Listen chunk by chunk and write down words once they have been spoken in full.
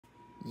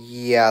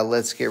Yeah,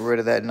 let's get rid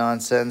of that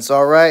nonsense.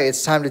 All right,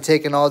 it's time to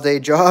take an all-day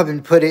job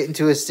and put it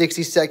into a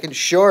 60-second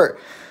short.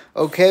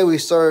 Okay, we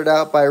started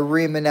out by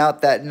reaming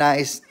out that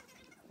nice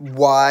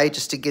Y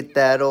just to get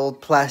that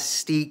old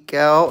plastique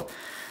out.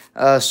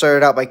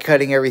 Started out by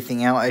cutting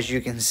everything out, as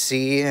you can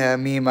see,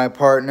 me and my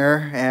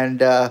partner.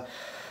 And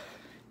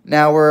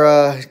now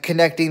we're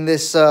connecting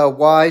this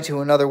Y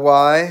to another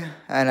Y,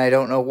 and I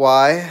don't know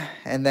why.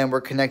 And then we're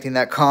connecting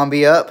that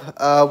combi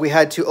up. We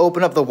had to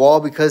open up the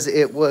wall because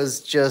it was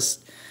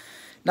just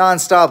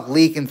non-stop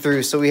leaking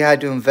through, so we had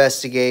to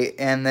investigate.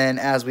 And then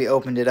as we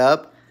opened it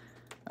up,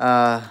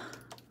 I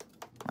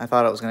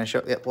thought it was going to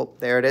show. Yep, well,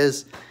 there it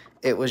is.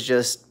 It was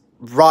just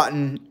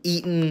rotten,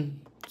 eaten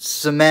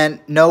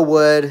cement, no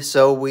wood.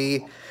 So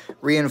we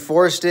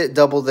reinforced it,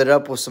 doubled it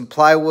up with some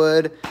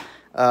plywood,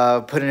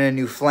 put in a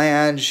new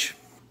flange,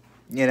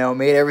 you know,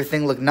 made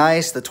everything look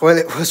nice. The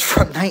toilet was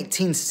from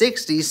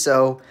 1960,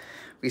 so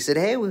we said,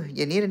 hey,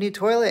 you need a new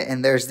toilet,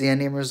 and there's the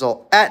ending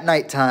result at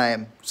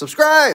nighttime. Subscribe!